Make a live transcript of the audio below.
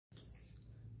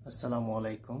আসসালামু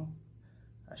আলাইকুম।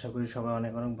 আশা করি সবাই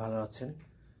অনেক অনেক ভালো আছেন।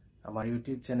 আমার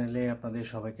ইউটিউব চ্যানেলে আপনাদের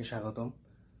সবাইকে স্বাগতম।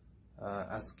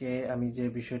 আজকে আমি যে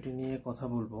বিষয়টি নিয়ে কথা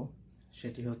বলবো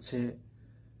সেটি হচ্ছে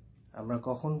আমরা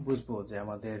কখন বুঝবো যে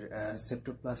আমাদের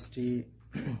সেপ্টোপ্লাস্টি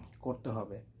করতে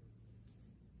হবে।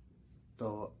 তো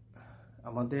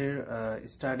আমাদের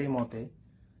স্টাডি মতে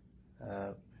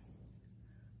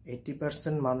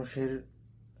 80% মানুষের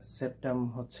সেপ্টাম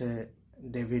হচ্ছে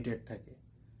ডেভিয়েটেড থাকে।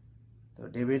 তো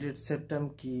ডেভিয়েটেড সেপ্টাম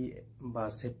কি বা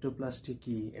সেপ্টোপ্লাস্টি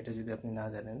কি এটা যদি আপনি না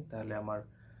জানেন তাহলে আমার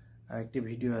আরেকটি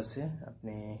ভিডিও আছে,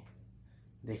 আপনি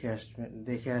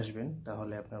দেখে আসবেন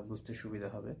তাহলে আপনার বুঝতে সুবিধা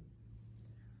হবে।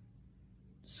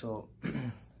 সো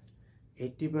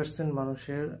 80%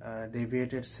 মানুষের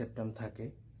ডেভিয়েটেড সেপ্টাম থাকে,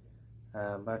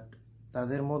 বাট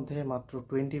তাদের মধ্যে মাত্র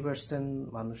 20%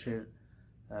 মানুষের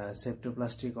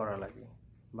সেপ্টোপ্লাস্টি করা লাগে।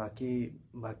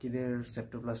 বাকিদের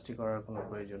সেপ্টোপ্লাস্টি করার কোনো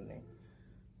প্রয়োজন নেই।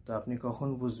 তো আপনি কখন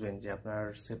বুঝবেন যে আপনার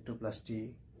সেপ্টোপ্লাস্টি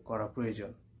করা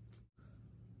প্রয়োজন?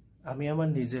 আমি আমার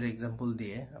নিজের এক্সাম্পল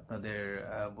দিয়ে আপনাদের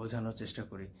বোঝানোর চেষ্টা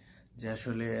করি যে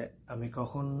আসলে আমি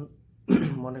কখন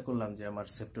মনে করলাম যে আমার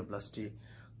সেপ্টোপ্লাস্টি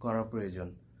করা প্রয়োজন।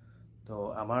 তো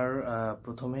আমার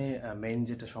প্রথমে মেইন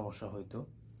যেটা সমস্যা হইতো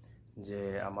যে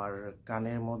আমার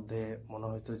কানের মধ্যে মনে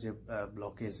হইতো যে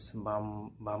ব্লকেজ,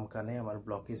 বাম কানে আমার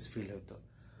ব্লকেজ ফিল হইতো।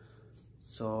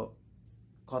 সো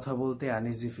কথা বলতে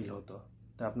আনইজি ফিল হতো।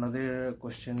 তো আপনাদের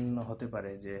কোশ্চেন হতে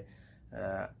পারে যে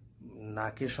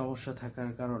নাকের সমস্যা থাকার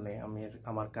কারণে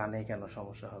আমার কানে কেন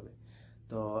সমস্যা হবে।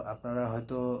 তো আপনারা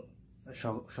হয়তো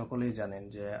সকলেই জানেন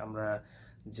যে আমরা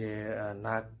যে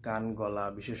নাক, কান, গলা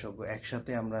বিশেষজ্ঞ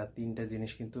একসাথে আমরা তিনটা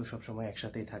জিনিস কিন্তু সবসময়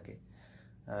একসাথেই থাকে,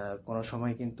 কোনো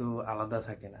সময় কিন্তু আলাদা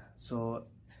থাকে না। সো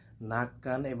নাক,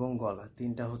 কান এবং গলা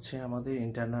তিনটা হচ্ছে আমাদের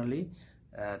ইন্টারনালি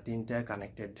তিনটা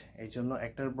কানেক্টেড। এই জন্য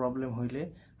একটার প্রবলেম হইলে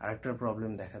আরেকটার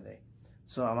প্রবলেম দেখা দেয়।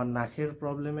 সো আমার নাকের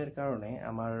প্রবলেমের কারণে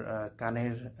আমার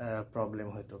কানের প্রবলেম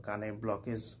হতো, কানে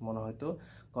ব্লকেজ মনে হতো,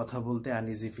 কথা বলতে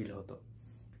আনইজি ফিল হতো।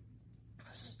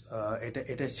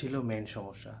 এটা ছিল মেইন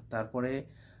সমস্যা।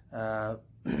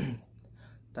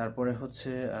 তারপরে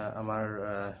হচ্ছে আমার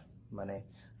মানে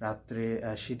রাত্রে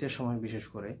শীতের সময় বিশেষ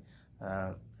করে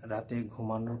রাতে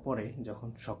ঘুমানোর পরে যখন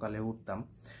সকালে উঠতাম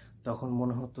তখন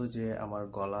মনে হতো যে আমার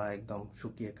গলা একদম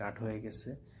শুকিয়ে কাঠ হয়ে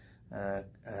গেছে।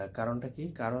 কারণটা কি?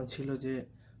 কারণ ছিল যে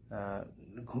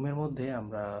ঘুমের মধ্যে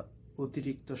আমরা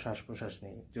অতিরিক্ত শ্বাস প্রশ্বাস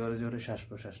নেই, জোরে জোরে শ্বাস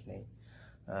প্রশ্বাস নেই।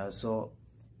 সো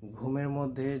ঘুমের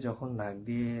মধ্যে যখন নাক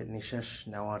দিয়ে নিঃশ্বাস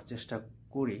নেওয়ার চেষ্টা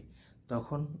করি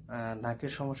তখন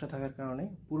নাকের সমস্যা থাকার কারণে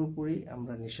পুরোপুরি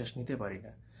আমরা নিঃশ্বাস নিতে পারি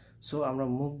না। সো আমরা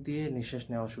মুখ দিয়ে নিঃশ্বাস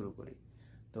নেওয়া শুরু করি।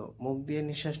 তো মুখ দিয়ে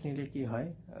নিঃশ্বাস নিলে কি হয়,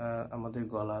 আমাদের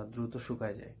গলা দ্রুত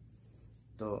শুকায় যায়।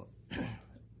 তো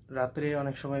রাত্রে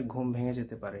অনেক সময় ঘুম ভেঙে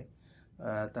যেতে পারে,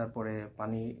 তারপরে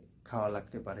পানি খাওয়া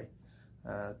লাগতে পারে।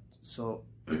 সো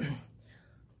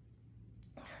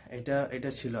এটা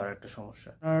ছিল আর একটা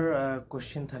সমস্যা। আর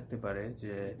কোশ্চেন থাকতে পারে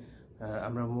যে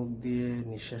আমরা মুখ দিয়ে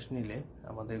নিঃশ্বাস নিলে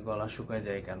আমাদের গলা শুকায়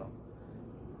যায় কেন?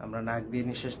 আমরা নাক দিয়ে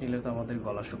নিঃশ্বাস নিলে তো আমাদের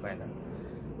গলা শুকায় না।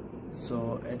 সো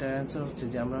এটার অ্যান্সার হচ্ছে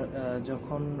যে আমরা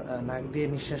যখন নাক দিয়ে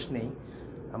নিঃশ্বাস নেই,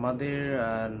 আমাদের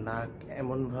নাক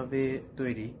এমনভাবে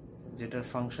তৈরি, যেটার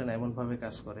ফাংশন এমনভাবে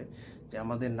কাজ করে যে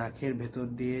আমাদের নাকের ভেতর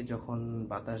দিয়ে যখন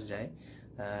বাতাস যায়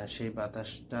সেই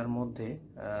বাতাসটার মধ্যে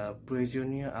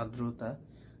প্রয়োজনীয় আর্দ্রতা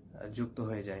যুক্ত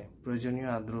হয়ে যায়। প্রয়োজনীয়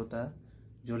আর্দ্রতা,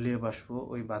 জলীয় বাষ্প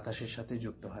ওই বাতাসের সাথে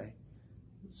যুক্ত হয়।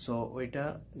 সো ওইটা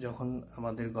যখন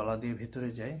আমাদের গলা দিয়ে ভেতরে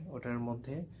যায় ওটার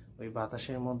মধ্যে, ওই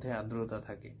বাতাসের মধ্যে আর্দ্রতা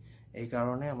থাকে, এই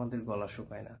কারণে আমাদের গলা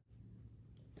শুকায় না।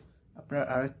 আপনার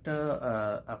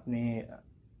আপনি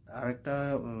আরেকটা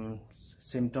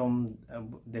সিমটম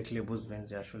দেখলে বুঝবেন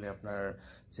যে আসলে আপনার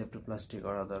সেপ্টোপ্লাস্টি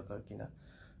করা দরকার কিনা।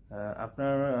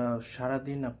 আপনার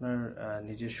সারাদিন আপনার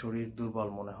নিজের শরীর দুর্বল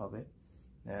মনে হবে,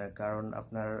 কারণ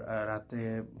আপনার রাতে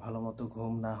ভালো মতো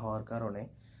ঘুম না হওয়ার কারণে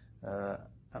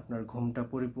আপনার ঘুমটা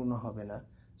পরিপূর্ণ হবে না।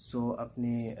 সো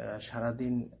আপনি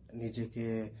সারাদিন নিজেকে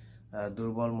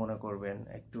দুর্বল মনে করবেন,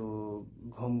 একটু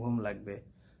ঘুম ঘুম লাগবে,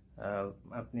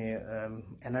 আপনি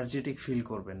এনার্জেটিক ফিল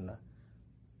করবেন না।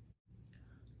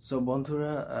 সো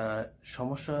বন্ধুরা,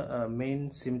 সমস্যা মেইন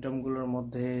সিমটমগুলোর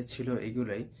মধ্যে ছিল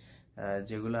এগুলাই,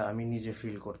 যেগুলো আমি নিজে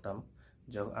ফিল করতাম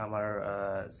আমার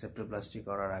সেপ্টোপ্লাস্টি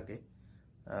করার আগে।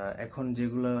 এখন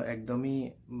যেগুলো একদমই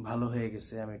ভালো হয়ে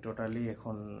গেছে, আমি টোটালি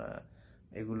এখন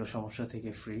এগুলো সমস্যা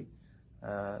থেকে ফ্রি।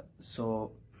 সো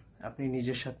আপনি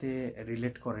নিজের সাথে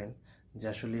রিলেট করেন যে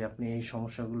আসলে আপনি এই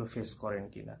সমস্যাগুলো ফেস করেন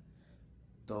কিনা।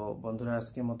 তো বন্ধুরা,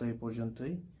 আজকের মতো এই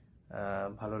পর্যন্তই।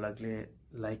 ভালো লাগলে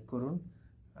লাইক করুন,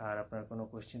 আর আপনার কোনো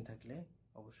কোয়েশ্চেন থাকলে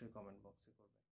অবশ্যই কমেন্ট বক্স